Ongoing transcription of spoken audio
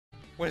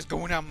What is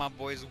going on, my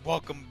boys?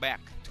 Welcome back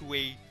to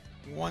a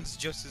Once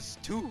Justice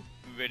 2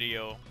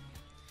 video.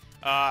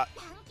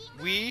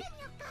 We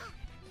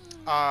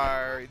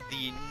are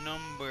the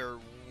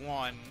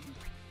 #1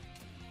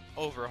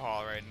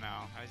 Overhaul right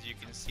now. As you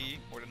can see,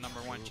 we're the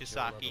 #1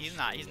 Chisaki. He's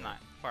not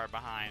far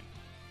behind.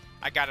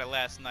 I got it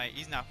last night.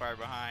 He's not far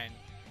behind.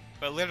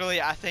 But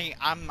literally, I think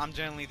I'm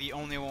generally the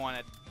only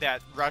one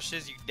that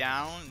rushes you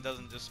down and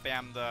doesn't just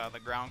spam the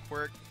ground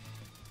quirk.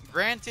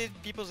 Granted,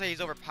 people say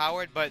he's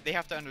overpowered, but they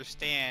have to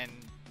understand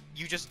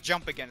you just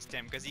jump against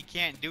him because he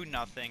can't do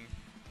nothing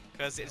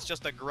because it's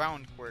just a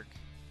ground quirk.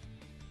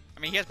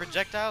 I mean, he has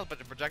projectiles, but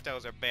the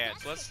projectiles are bad.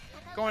 So let's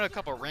go into a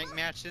couple rank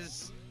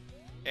matches,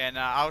 and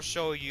I'll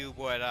show you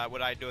what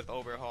I do with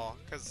Overhaul,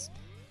 because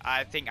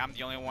I think I'm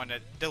the only one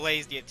that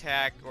delays the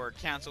attack or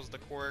cancels the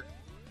quirk.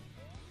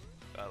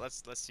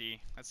 Let's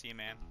see,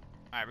 man.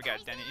 All right, we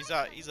got Denny.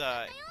 He's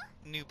a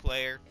new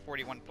player,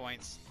 41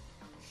 points.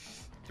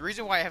 The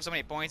reason why I have so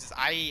many points is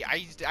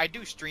I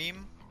do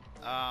stream.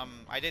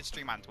 I did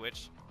stream on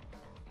Twitch,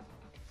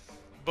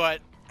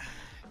 but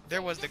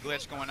there was the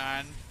glitch going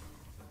on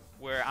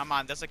where I'm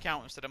on this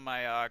account instead of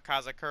my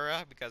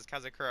Kazakura, because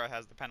Kazakura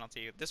has the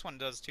penalty. This one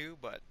does too,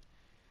 but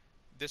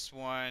this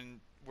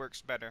one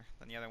works better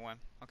than the other one.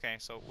 Okay,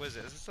 so what is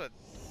it? Is this a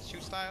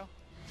shoot style?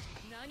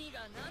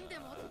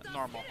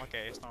 Normal.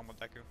 Okay, it's normal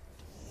Deku.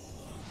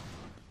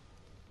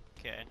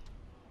 Okay.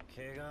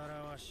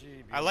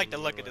 I like the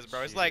look of this,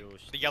 bro. It's like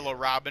the Yellow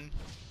Robin.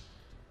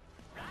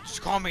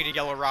 Just call me the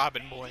Yellow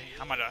Robin, boy.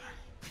 I'm gonna...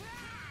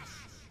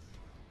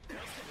 Okay,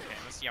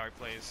 let's see how he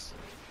plays.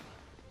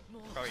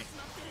 Probably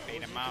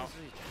bait him out.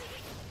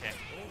 Okay.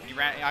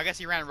 I guess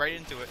he ran right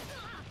into it.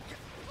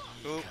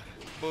 Boop.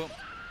 Boop.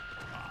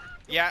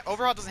 Yeah,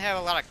 Overhaul doesn't have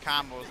a lot of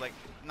combos, like,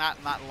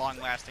 not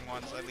long-lasting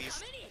ones, at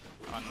least.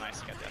 Oh, nice.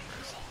 He got that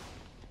first.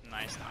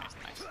 Nice.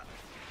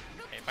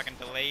 Okay, if I can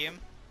delay him.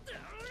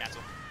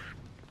 Cancel.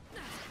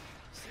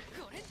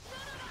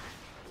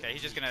 Okay,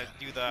 he's just gonna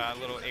do the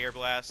little air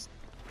blast.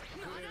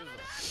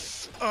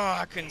 Oh,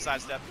 I couldn't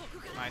sidestep.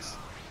 Nice.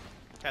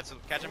 Catch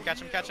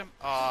him.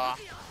 Aw.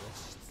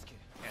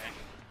 Okay.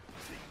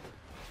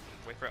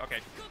 Wait for it. Okay.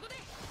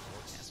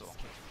 Cancel.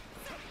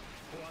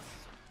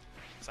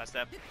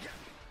 Sidestep.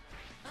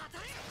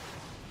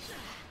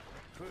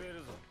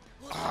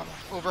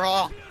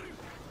 Overhaul.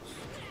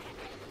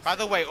 By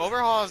the way,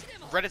 Overhaul's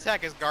red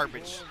attack is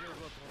garbage.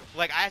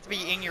 Like, I have to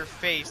be in your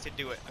face to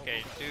do it.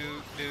 Okay,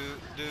 do.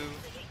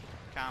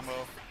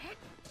 Combo.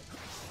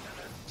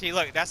 See,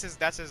 look, that's his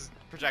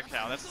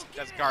projectile.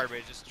 That's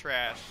garbage. It's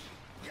trash.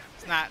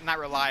 It's not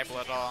reliable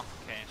at all.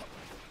 Okay.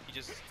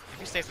 If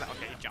he stays that,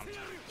 okay, he jumped.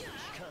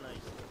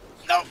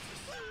 No.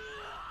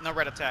 No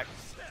red attack.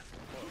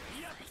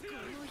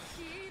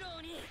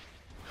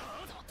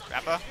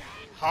 Rappa.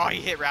 Oh, he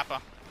hit Rappa.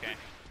 Okay.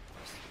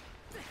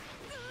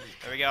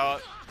 There we go.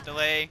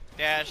 Delay,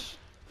 dash,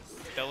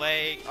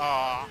 delay.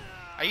 Oh,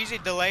 I usually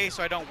delay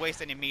so I don't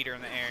waste any meter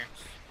in the air.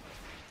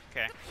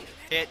 Okay.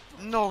 Hit.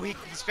 No,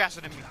 he's faster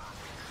than me.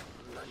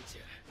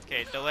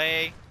 Okay,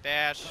 delay,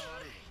 dash,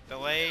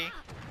 delay,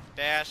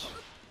 dash.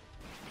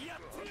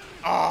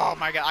 Oh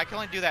my god, I can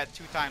only do that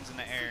 2 times in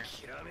the air.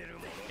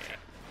 Okay.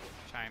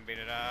 Try and bait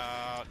it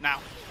out. Now.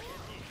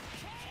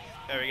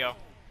 There we go.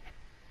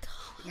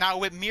 Now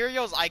with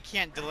Muriel's, I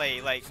can't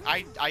delay. Like,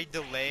 I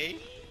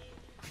delay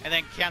and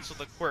then cancel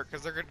the quirk,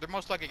 because they're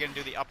most likely going to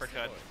do the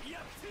uppercut.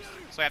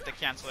 So I have to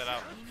cancel it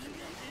out.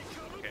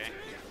 Okay.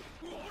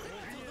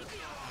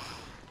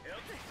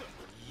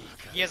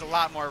 He has a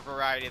lot more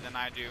variety than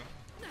I do,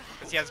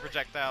 because he has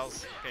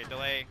projectiles. Okay,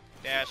 delay,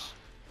 dash,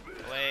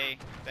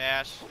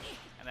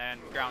 and then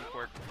ground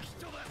quirk.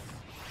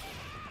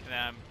 And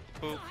then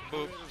boop,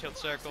 boop, tilt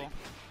circle.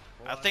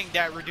 I think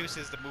that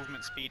reduces the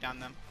movement speed on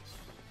them.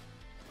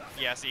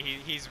 Yeah, see,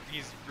 he's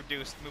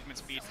reduced movement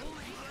speed.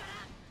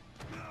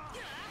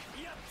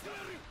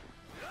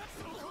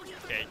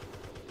 Okay.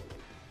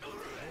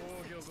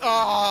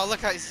 Oh,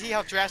 look see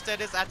how trash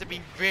that is? I have to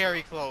be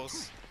very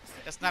close.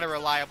 That's not a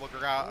reliable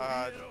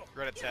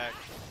red attack.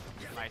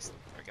 Nice.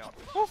 There we go.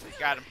 Woo,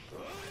 got him.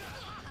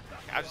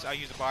 Okay, I'll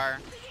use a bar.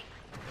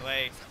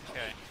 Delay.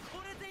 Okay.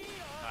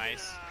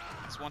 Nice.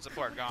 That's one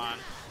support gone.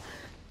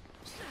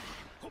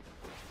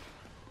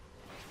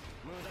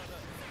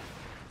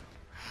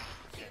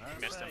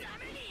 Missed him.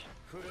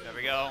 There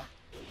we go.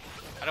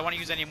 I don't want to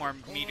use any more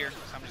meter,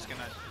 so I'm just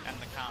gonna end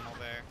the combo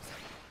there.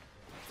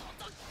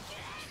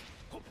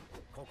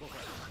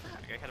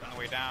 Okay, hit him on the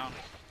way down.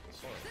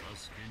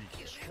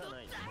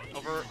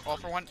 Over, all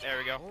for one. There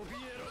we go.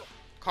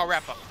 Call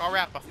Rappa.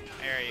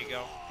 There you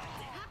go.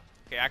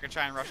 Okay, I can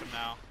try and rush him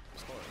now.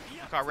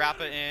 Call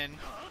Rappa in.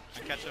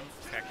 And catch him.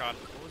 Okay, caught.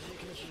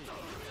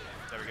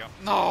 There we go.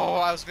 No,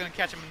 I was gonna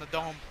catch him in the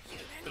dome.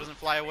 It doesn't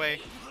fly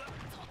away.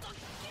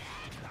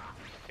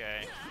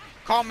 Okay.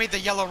 Call me the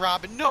Yellow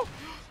Robin. No!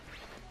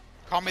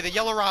 Call me the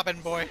Yellow Robin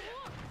boy.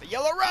 The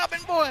Yellow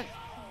Robin boy!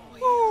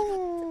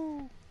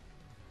 Woo!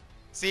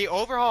 See,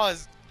 Overhaul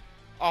is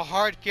a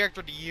hard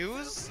character to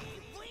use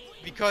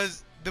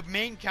because the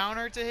main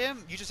counter to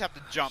him, you just have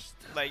to jump.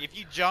 Like, if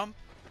you jump,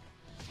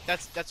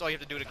 That's all you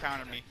have to do to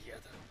counter me.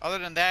 Other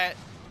than that,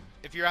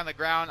 if you're on the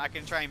ground, I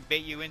can try and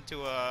bait you into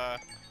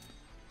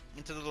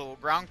the little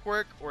ground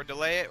quirk, or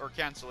delay it, or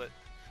cancel it.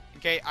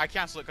 Okay, I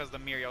cancel it because the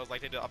Muriels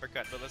like to do the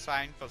uppercut, but that's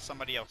fine for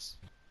somebody else.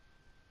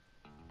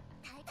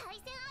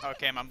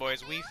 Okay, my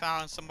boys, we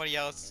found somebody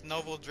else.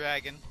 Noble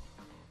Dragon.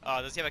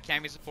 Does he have a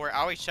Kami support? I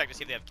always check to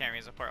see if they have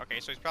Kami support. Okay,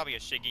 so he's probably a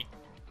Shiggy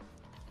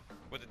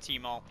with a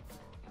Teemo.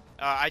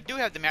 I do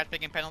have the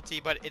matchmaking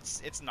penalty, but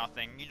it's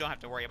nothing. You don't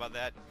have to worry about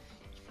that.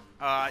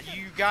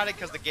 You got it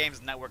because the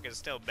game's network is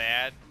still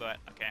bad, but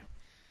okay.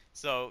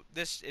 So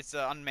it's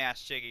an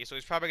unmasked Shiggy, so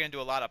he's probably gonna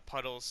do a lot of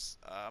puddles.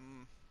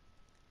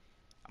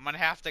 I'm gonna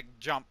have to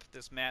jump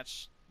this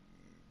match,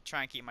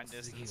 try and keep my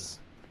distance.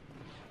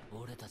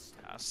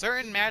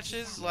 Certain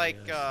matches, like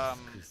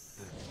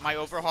my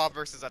Overhaul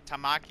versus a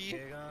Tamaki,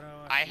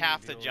 I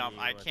have to jump.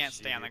 I can't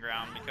stay on the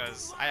ground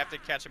because I have to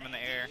catch him in the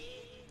air.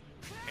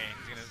 Okay,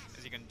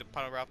 is he gonna do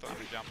puddle route? I'm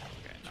gonna jump.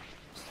 Okay, no.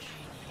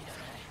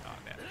 Oh,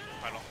 man,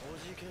 puddle.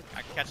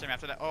 I can catch him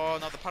after that. Oh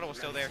no, the puddle was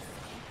still there.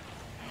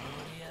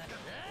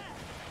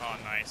 Oh,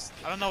 nice.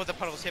 I don't know what the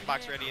puddle's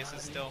hitbox radius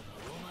is still.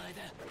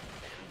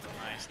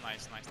 Nice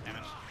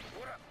damage.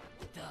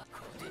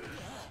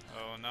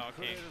 Oh no,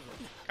 okay.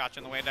 Caught you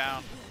on the way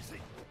down.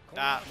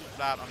 Stop.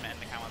 I'm gonna end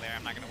the combo there.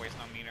 I'm not gonna waste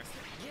no meter.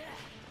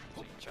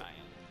 Try it.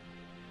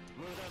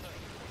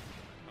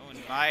 Oh,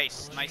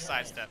 nice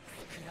sidestep.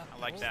 I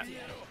like that.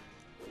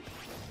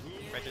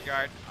 Right your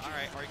guard.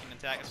 Alright, or you can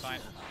attack, it's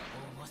fine.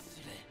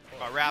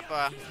 Got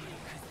Rappa.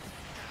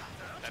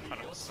 That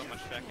puddle was so much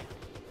effect.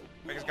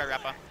 Break his guard,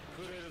 Rappa.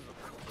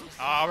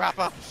 Oh,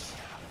 Rappa!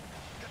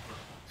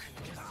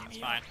 That's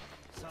fine.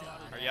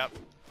 Hurry up.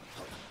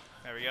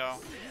 There we go.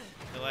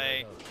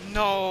 Delay.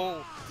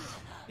 No!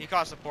 He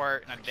caught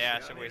support and a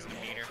dash. I wasted a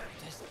meter.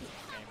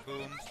 Okay,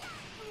 boom.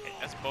 Okay,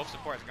 that's both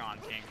supports gone,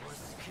 King.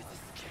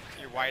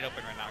 You're wide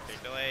open right now. Okay,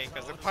 delay.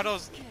 Because the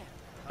puddles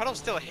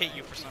still hit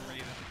you for some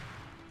reason.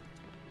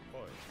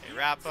 Okay,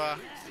 Rappa.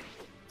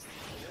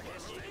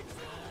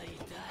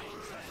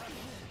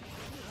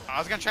 I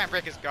was gonna try and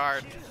break his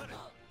guard.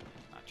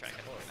 I'll try to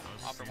get it.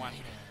 All for one.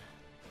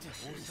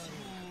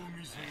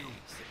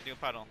 Do a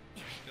puddle.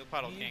 Do a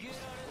puddle, King.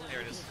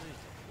 There it is.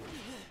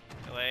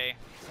 Delay.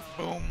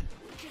 Boom.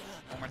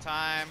 One more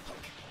time.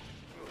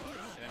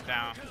 Get him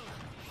down.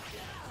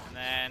 And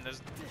then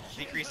there's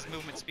decreased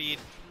movement speed.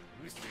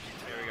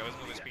 There we go. His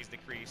movement speed's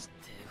decreased.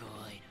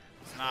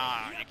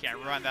 Nah, you can't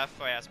run that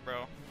fast,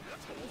 bro.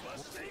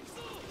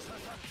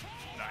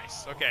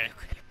 Nice. Okay.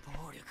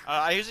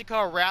 I usually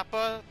call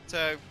Rappa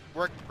to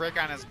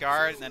break on his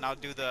guard, and then I'll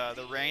do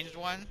the ranged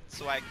one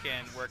so I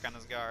can work on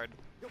his guard.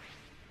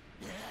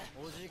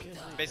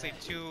 Basically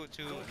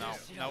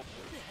nope.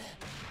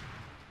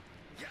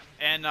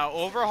 And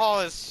Overhaul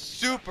is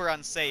super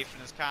unsafe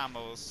in his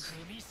combos.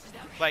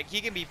 Like,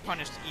 he can be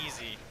punished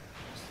easy.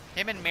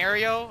 Him and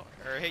Mario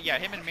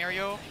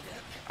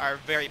are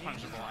very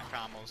punishable in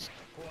combos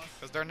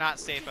because they're not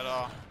safe at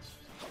all.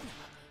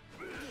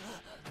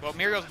 Well,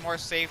 Mario's more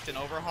safe than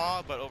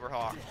Overhaul, but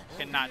Overhaul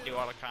cannot do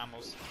all the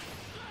combos.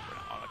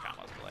 Not all the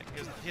combos, but like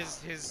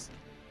his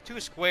two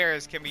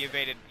squares can be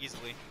evaded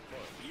easily.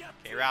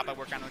 Okay, Rappa,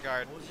 work on the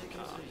guard.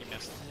 He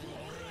missed.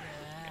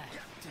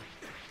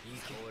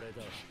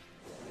 Okay.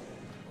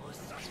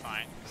 It's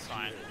fine. It's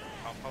fine.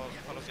 Oh,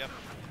 puddles, yep.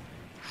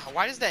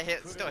 Why does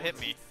that still hit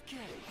me?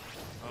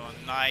 Oh,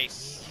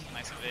 nice.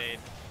 Nice evade.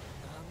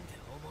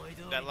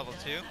 That level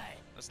 2?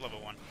 That's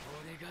level 1.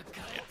 Yeah,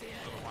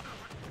 level 1.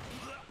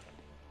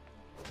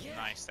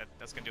 Nice,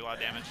 that's gonna do a lot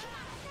of damage.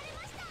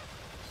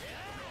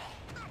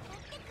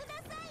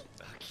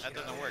 That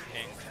doesn't work,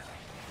 King.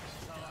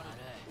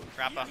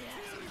 Rappa.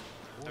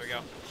 There we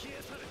go.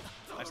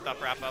 Nice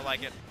stuff, Rappa, I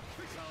like it.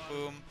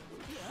 Boom.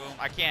 Boom.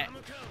 I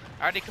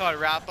already called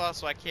Rappa,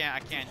 so I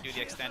can't do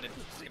the extended.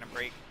 It's gonna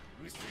break.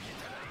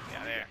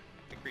 Yeah, there.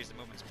 Decrease the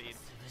movement speed.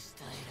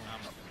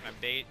 Can I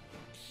bait?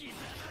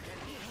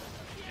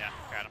 Yeah,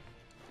 got him.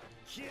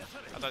 I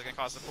thought it was gonna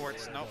cause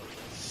supports. Nope.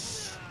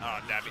 Oh,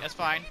 Dabby, that's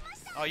fine.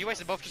 Oh, you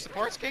wasted both your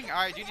supports, King?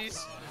 Alright,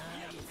 GG's.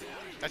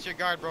 That's your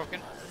guard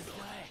broken.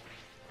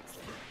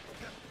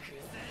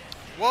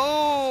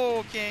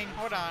 Whoa, King,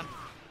 hold on.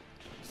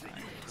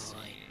 Let's see.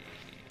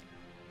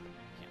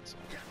 Cancel.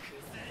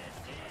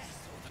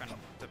 I'm trying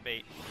to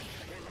bait.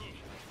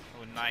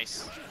 Oh,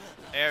 nice.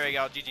 There we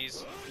go,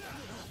 GG's.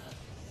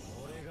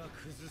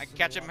 I can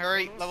catch him,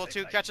 hurry. Level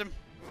 2, catch him.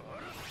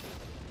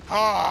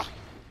 Ah! Oh!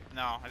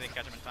 No, I didn't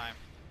catch him in time.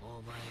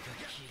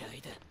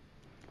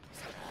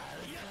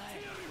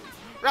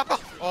 Rappa!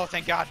 Oh,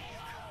 thank God.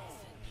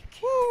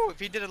 Woo! If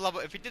he did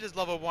his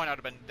level 1, I'd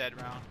have been dead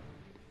round.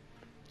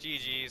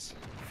 GG's.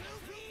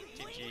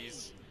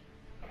 GG's.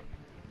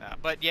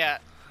 But yeah,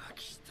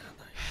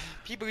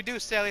 people who do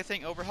sadly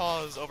think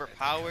Overhaul is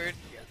overpowered,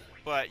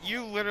 but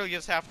you literally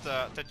just have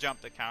to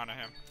jump to counter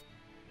him.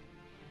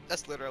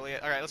 That's literally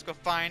it. All right, let's go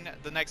find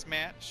the next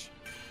match.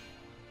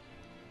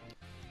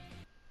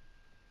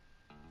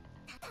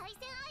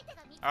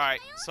 All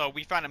right, so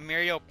we found a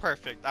Mario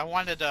perfect. I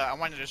wanted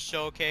to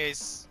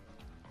showcase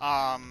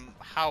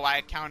how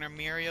I counter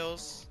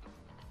Muriels,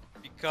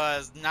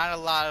 because not a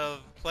lot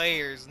of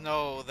players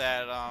know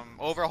that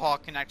Overhaul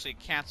can actually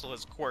cancel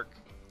his quirk,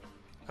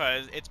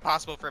 because it's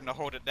possible for him to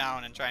hold it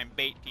down and try and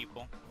bait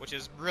people, which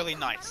is really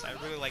nice. I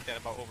really like that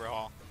about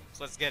Overhaul.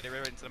 So let's get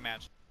right into the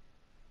match.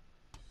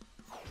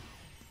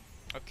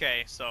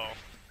 Okay, so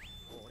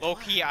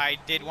low-key I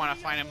did want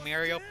to find a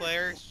Muriel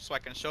player so I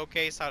can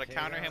showcase how to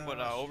counter him with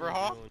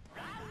Overhaul.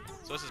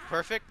 So this is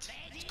perfect.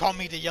 Call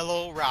me the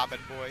Yellow Robin,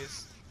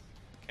 boys.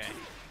 Okay,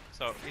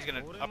 so he's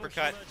gonna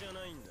uppercut.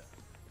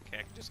 Okay,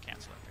 I can just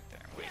cancel it right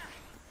there. Wait.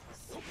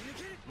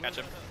 Catch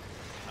him.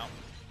 No.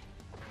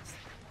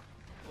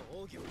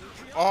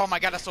 Oh my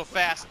god, that's so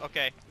fast.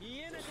 Okay.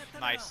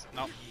 Nice.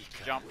 Nope.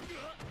 Jump.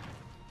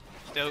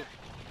 Do.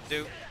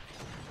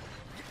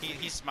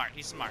 He's smart.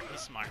 He's smart.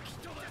 He's smart.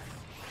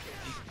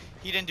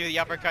 He didn't do the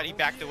uppercut. He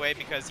backed away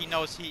because he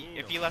knows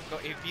if he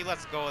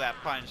lets go of that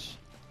punch,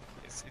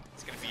 it's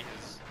gonna be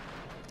his.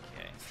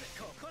 Okay.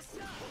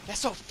 That's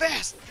so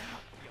fast.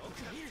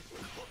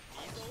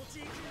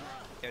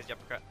 There's the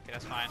uppercut. Okay,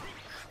 that's fine.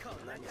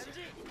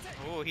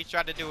 Ooh, he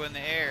tried to do it in the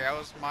air. That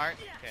was smart.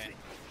 Okay.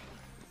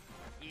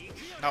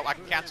 No, I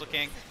can cancel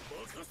King.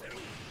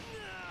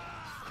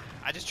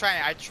 I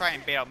try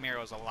and bait out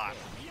Muriels a lot.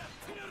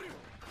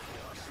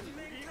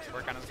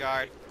 Work on his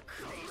guard.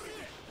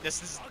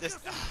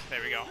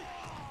 There we go.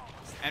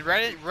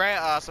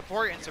 And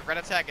support into red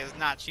attack is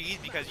not cheese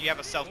because you have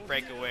a self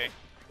breakaway.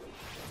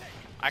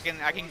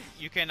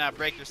 You can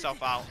break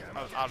yourself out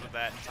of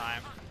that in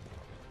time.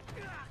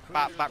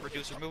 Bop,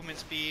 reduce your movement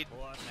speed.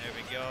 There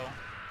we go.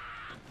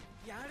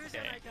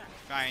 Okay,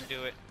 try and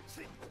do it.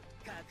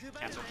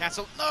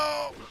 Cancel.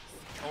 No!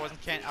 I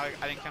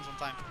didn't cancel in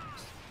time.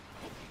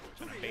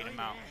 Trying to bait him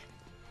out.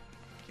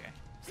 Okay.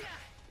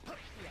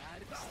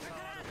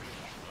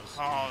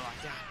 Oh my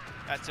god.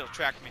 That still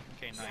tracked me.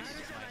 Okay, nice.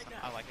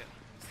 I like it.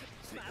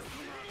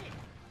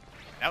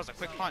 That was a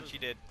quick punch he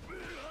did.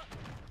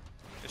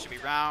 This should be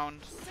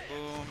round.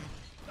 Boom.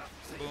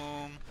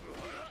 Boom.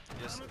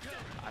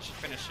 I should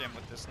finish him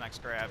with this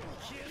next grab.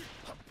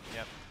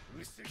 Yep.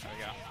 There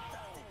we go.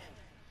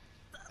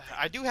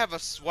 I do have a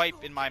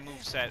swipe in my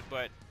moveset,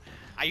 but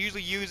I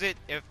usually use it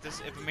if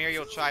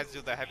Muriel tries to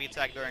do the heavy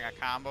attack during a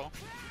combo.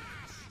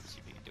 Let's see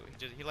if he can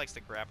do it. He likes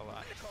to grab a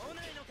lot.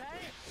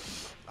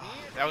 Oh,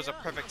 that was a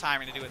perfect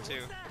timing to do it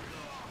too.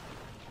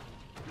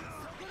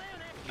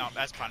 No,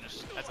 that's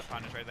punish. That's a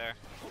punish right there.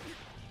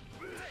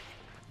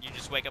 You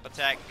just wake up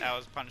attack. That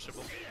was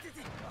punishable.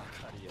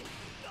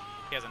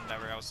 He has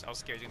Endeavor. I was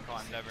scared you can call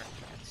Endeavor.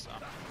 So.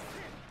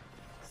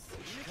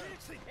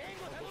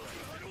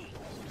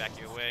 Back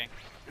you away.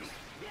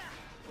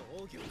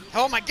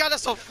 Oh my god,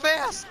 that's so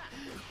fast!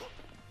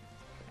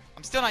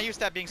 I'm still not used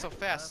to that being so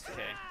fast.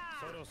 Okay.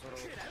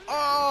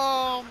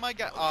 Oh my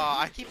god. Oh,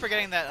 I keep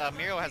forgetting that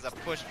Muriel has a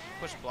push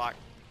block.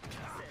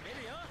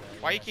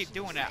 Why you keep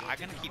doing that? I'm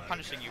gonna keep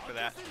punishing you for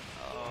that.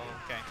 Oh,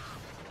 okay.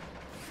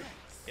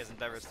 He has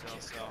Endeavor still,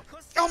 so.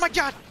 Oh my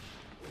god!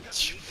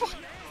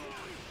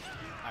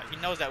 Alright, he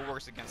knows that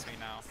works against me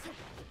now.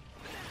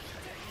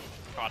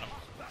 Caught him.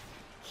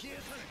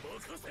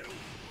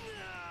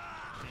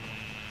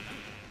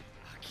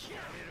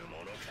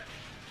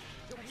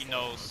 He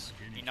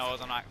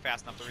knows I'm not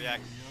fast enough to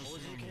react.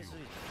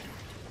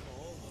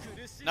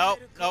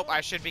 Nope,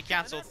 I should be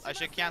cancelled. I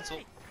should cancel.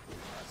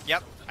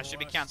 Yep, I should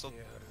be cancelled.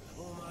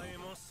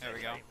 There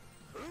we go.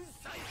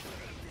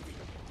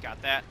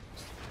 Got that.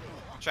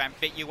 Try and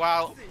bait you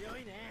out.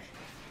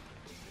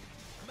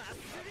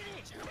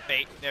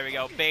 Bait. There we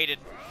go. Baited.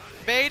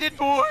 Baited,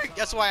 boy!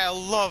 That's why I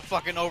love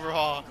fucking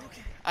Overhaul.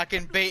 I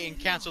can bait and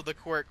cancel the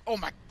quirk. Oh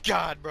my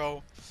god,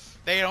 bro.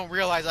 They don't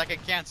realize I can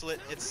cancel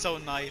it. It's so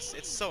nice.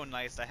 It's so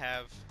nice to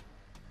have.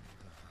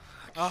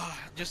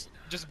 Just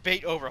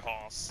bait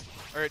Overhauls.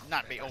 Or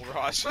not bait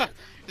Overhauls.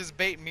 Just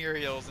bait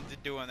Muriels into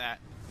doing that.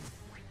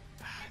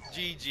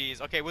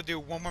 GG's. Okay, we'll do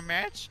one more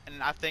match,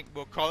 and I think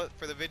we'll call it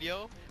for the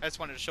video. I just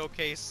wanted to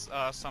showcase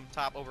some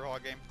top Overhaul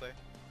gameplay.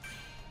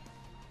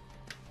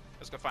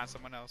 Let's go find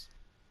someone else.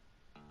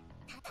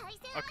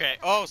 Okay.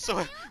 Oh,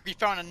 so we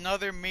found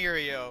another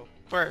Muriel.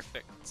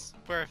 Perfect.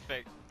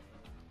 Perfect.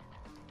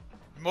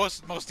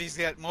 Most these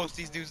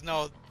dudes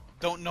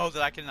don't know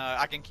that I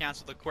can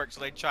cancel the quirk,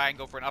 so they try and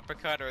go for an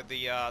uppercut or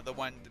the other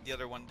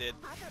one did.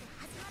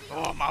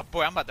 Oh my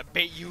boy, I'm about to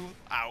bait you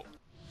out.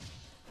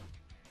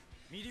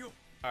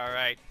 All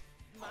right.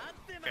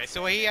 Okay,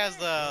 so he has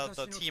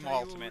the team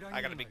ultimate.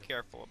 I gotta be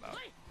careful about.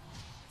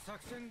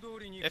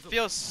 It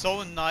feels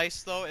so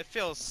nice though. It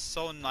feels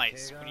so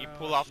nice when you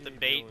pull off the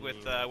bait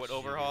with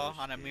Overhaul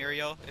on a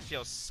Muriel. It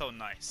feels so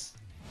nice.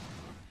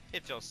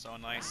 It feels so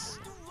nice.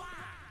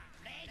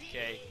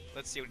 Okay,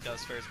 let's see what he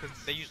does first, because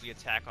they usually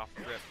attack off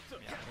the rip.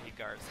 Yeah, he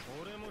guards.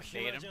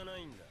 Bait him.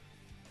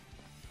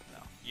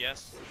 No.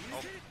 Yes.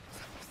 Oh.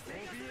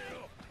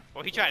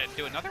 Well, he tried to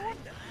do another one?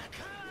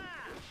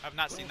 I've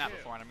not seen that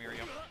before on a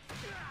Muriel.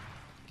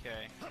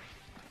 Okay.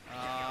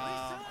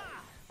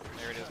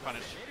 There it is,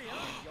 punish.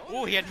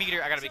 Oh, he had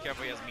meter. I gotta be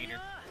careful, he has meter.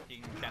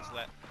 He can cancel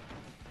that.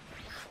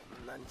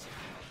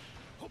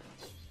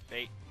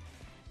 Bait.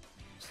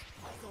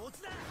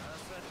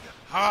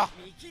 Ah!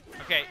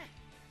 Okay.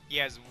 He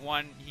has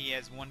one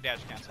dash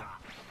cancel.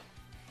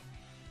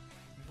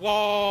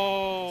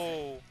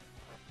 Whoa!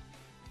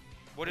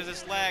 What is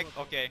this lag?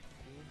 Okay.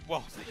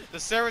 Whoa. The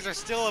servers are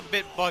still a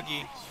bit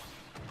buggy.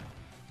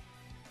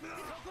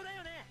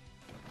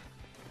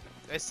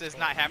 This has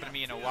not happened to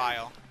me in a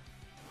while.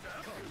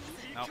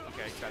 Nope,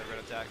 okay, got a red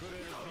attack.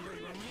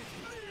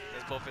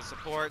 There's both his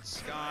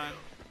supports gone.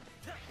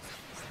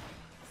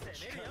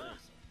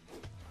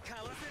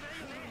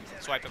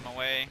 Swipe him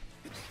away.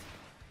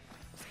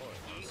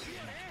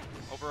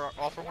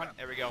 All for one.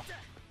 There we go.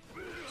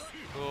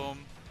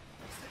 Boom.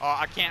 Oh,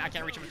 I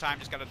can't reach him in time.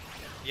 Just gotta.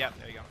 Yep,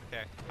 there you go.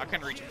 Okay, I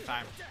couldn't reach him in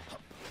time.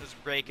 Just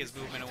break his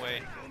movement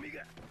away.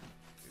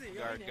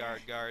 Guard,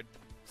 guard, guard.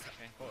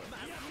 Okay.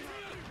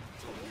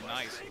 Ooh,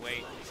 nice.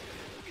 Wait.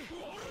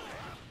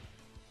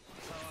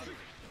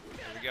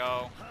 There we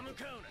go.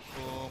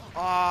 Boom. Oh,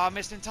 I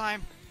missed in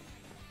time.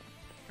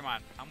 Come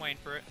on. I'm waiting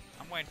for it.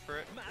 I'm waiting for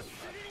it.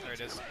 There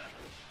it is.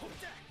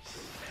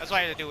 That's what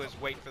I had to do is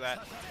wait for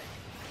that.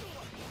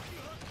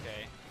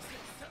 Okay.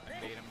 I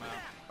bait him out.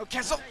 Oh,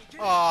 cancel!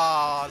 Oh,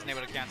 I wasn't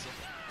able to cancel.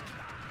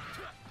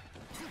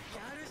 Wait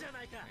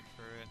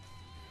for it.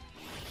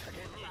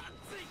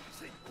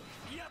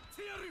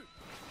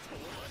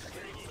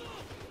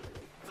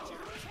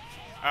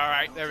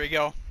 Alright, there we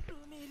go.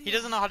 He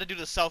doesn't know how to do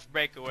the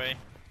self-breakaway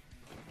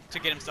to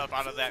get himself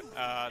out of that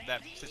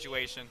that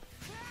situation.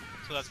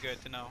 So that's good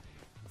to know.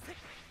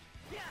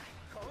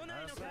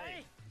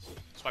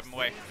 Swipe him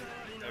away.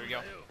 There we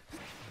go.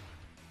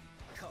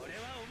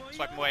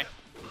 Swipe him away.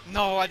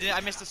 No, I didn't. I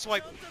missed the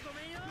swipe.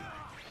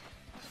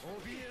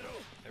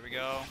 There we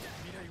go.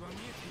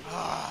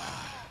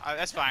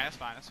 That's fine. That's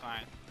fine. That's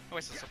fine. No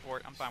waste of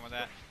support. I'm fine with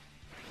that.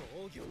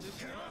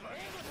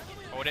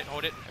 Hold it.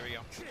 Hold it. There we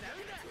go.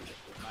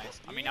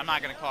 Nice. I mean, I'm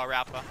not gonna call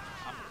Rappa.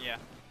 Yeah.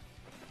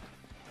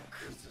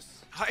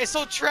 It's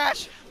so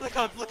trash. Look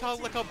how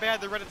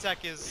bad the red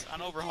attack is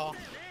on Overhaul.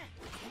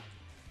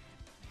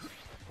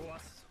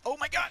 Oh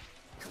my god.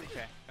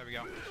 Okay. There we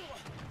go.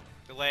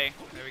 Delay.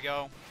 There we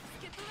go.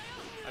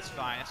 That's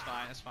fine. That's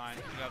fine. That's fine.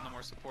 You have no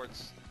more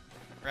supports.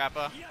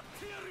 Rappa.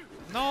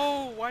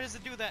 No. Why does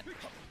it do that?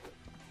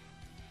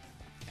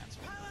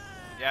 Cancel.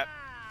 Yep.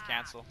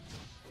 Cancel.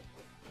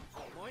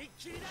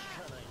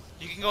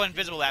 You can go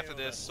invisible after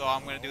this, so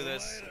I'm gonna do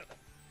this.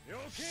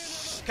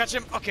 Catch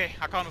him. Okay,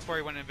 I caught him before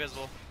he went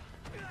invisible.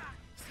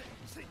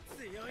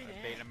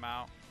 Bait him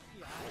out.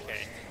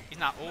 Okay, he's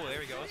not. Oh,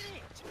 there he goes.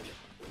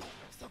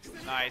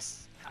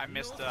 Nice. I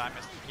missed.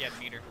 He had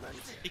meter.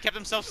 He kept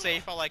himself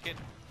safe. I like it.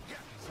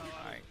 All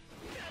right.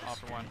 All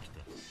for one.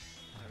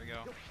 There we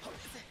go.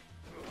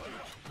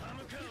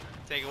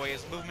 Take away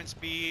his movement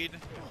speed.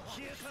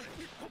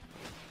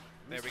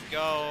 There we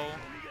go.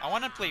 I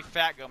want to play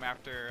Fat Gum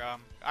after.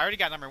 I already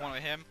got number 1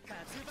 with him.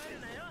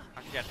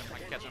 I can catch him. I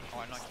can catch him.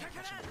 Oh, no, I can't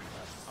catch him.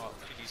 Oh,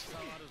 GG's.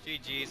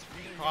 GG's.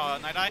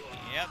 Night Eye?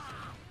 Yep.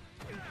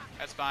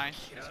 That's fine.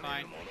 That's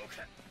fine.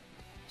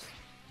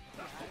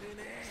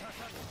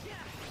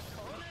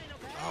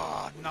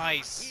 Oh,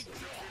 nice.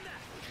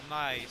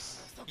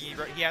 Nice.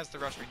 He has to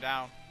rush me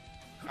down.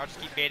 I'll just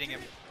keep baiting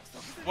him.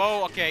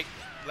 Whoa, okay.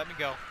 Let me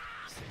go.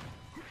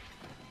 Come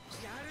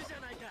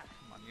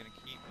on, you're gonna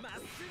keep.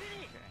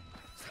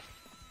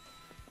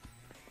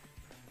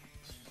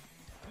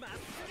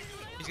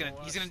 Okay.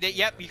 He's gonna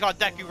yep, he caught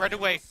Deku right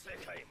away.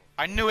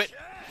 I knew it.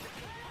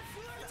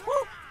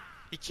 Woo!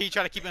 He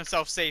tried to keep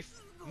himself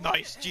safe.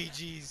 Nice,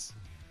 GG's.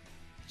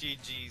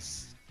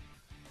 GG's.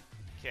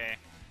 Okay.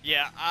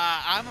 Yeah,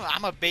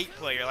 I'm a bait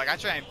player. Like I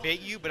try and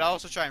bait you, but I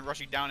also try and rush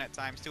you down at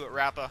times too at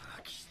Rappa.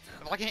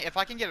 If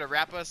I can get a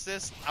Rappa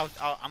assist,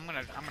 I'm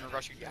gonna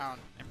rush you down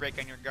and break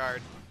on your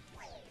guard.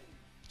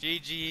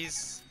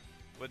 GG's.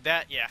 With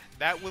that, yeah,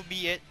 that will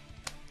be it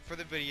for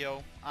the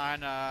video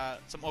on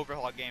some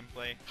Overhaul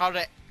gameplay. How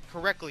to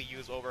correctly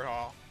use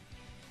Overhaul.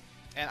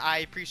 And I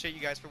appreciate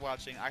you guys for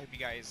watching. I hope you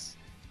guys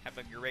have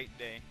a great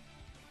day.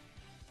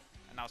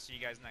 And I'll see you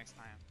guys next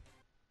time.